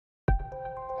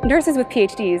Nurses with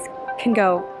PhDs can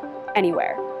go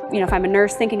anywhere. If I'm a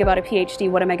nurse thinking about a PhD,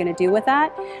 what am I going to do with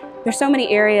that? There's so many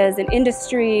areas in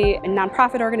industry and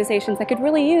nonprofit organizations that could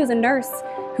really use a nurse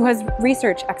who has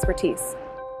research expertise.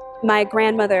 My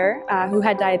grandmother, who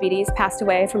had diabetes, passed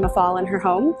away from a fall in her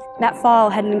home. That fall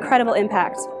had an incredible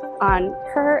impact on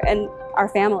her and our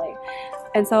family.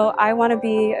 And so I want to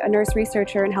be a nurse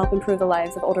researcher and help improve the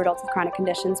lives of older adults with chronic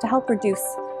conditions to help reduce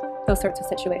those sorts of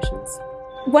situations.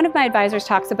 One of my advisors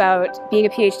talks about being a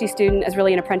PhD student as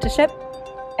really an apprenticeship,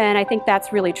 and I think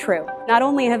that's really true. Not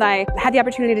only have I had the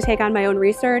opportunity to take on my own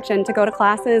research and to go to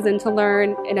classes and to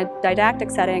learn in a didactic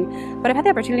setting, but I've had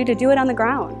the opportunity to do it on the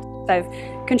ground. I've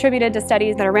contributed to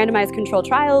studies that are randomized controlled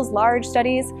trials, large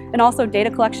studies, and also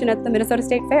data collection at the Minnesota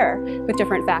State Fair with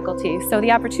different faculty. So the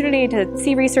opportunity to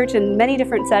see research in many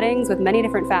different settings with many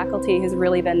different faculty has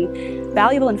really been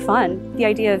valuable and fun. The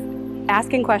idea of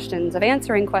asking questions, of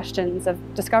answering questions, of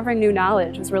discovering new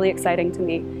knowledge was really exciting to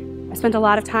me. I spent a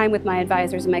lot of time with my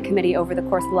advisors and my committee over the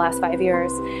course of the last 5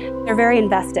 years. They're very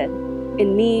invested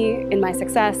in me, in my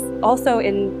success, also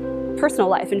in personal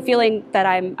life and feeling that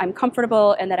I'm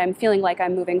comfortable and that I'm feeling like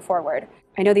I'm moving forward.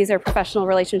 I know these are professional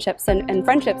relationships and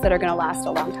friendships that are going to last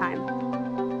a long time.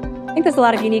 I think there's a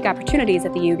lot of unique opportunities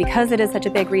at the U because it is such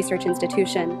a big research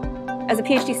institution. As a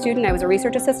PhD student, I was a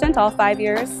research assistant all 5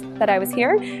 years that I was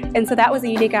here, and so that was a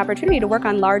unique opportunity to work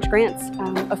on large grants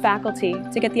of faculty,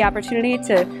 to get the opportunity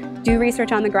to do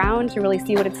research on the ground, to really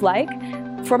see what it's like.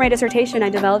 For my dissertation, I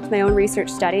developed my own research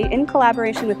study in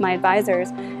collaboration with my advisors,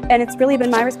 and it's really been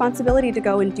my responsibility to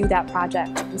go and do that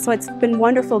project. So it's been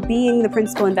wonderful being the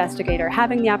principal investigator,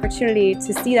 having the opportunity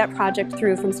to see that project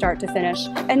through from start to finish,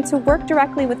 and to work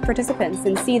directly with participants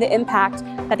and see the impact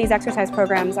that these exercise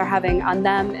programs are having on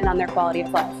them and on their quality of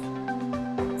life.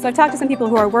 So I've talked to some people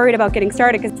who are worried about getting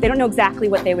started because they don't know exactly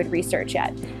what they would research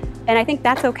yet. And I think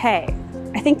that's okay.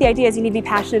 I think the idea is you need to be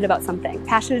passionate about something,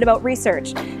 passionate about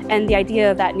research and the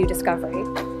idea of that new discovery.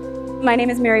 My name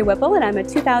is Mary Whipple, and I'm a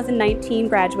 2019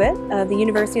 graduate of the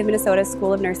University of Minnesota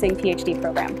School of Nursing PhD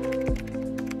program.